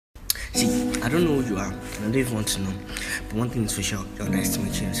I don't know who you are, and I don't even want to know. But one thing is for sure, you're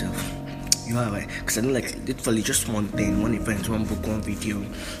underestimating yourself. You are, right? Because I know, like, literally just one thing, one event, one book, one video,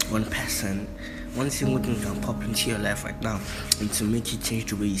 one person, one single thing can pop into your life right now and to make you change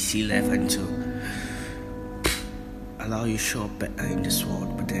the way you see life and to allow you to show up better in this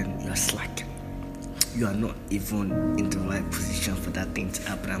world. But then you're slacking. You are not even in the right position for that thing to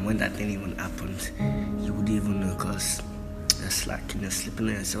happen, and when that thing even happens, you wouldn't even know because you're slacking, you're sleeping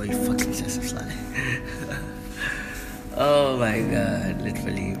on yourself, you fucking yourself slack. Oh my god,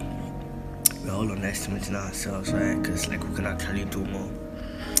 literally, we're all underestimating ourselves, right? Because like we can actually do more,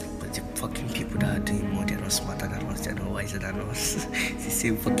 but the fucking people that are doing more, they're not smarter than us, they're not wiser than us. It's the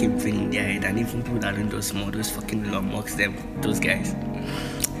same fucking thing in their head, and even people that are doing those more, those fucking Elon Musk, them, those guys,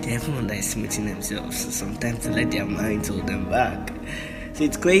 they're even underestimating themselves. So sometimes they let their minds hold them back. So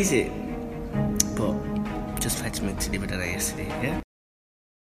it's crazy. But just try to make today better than yesterday, yeah?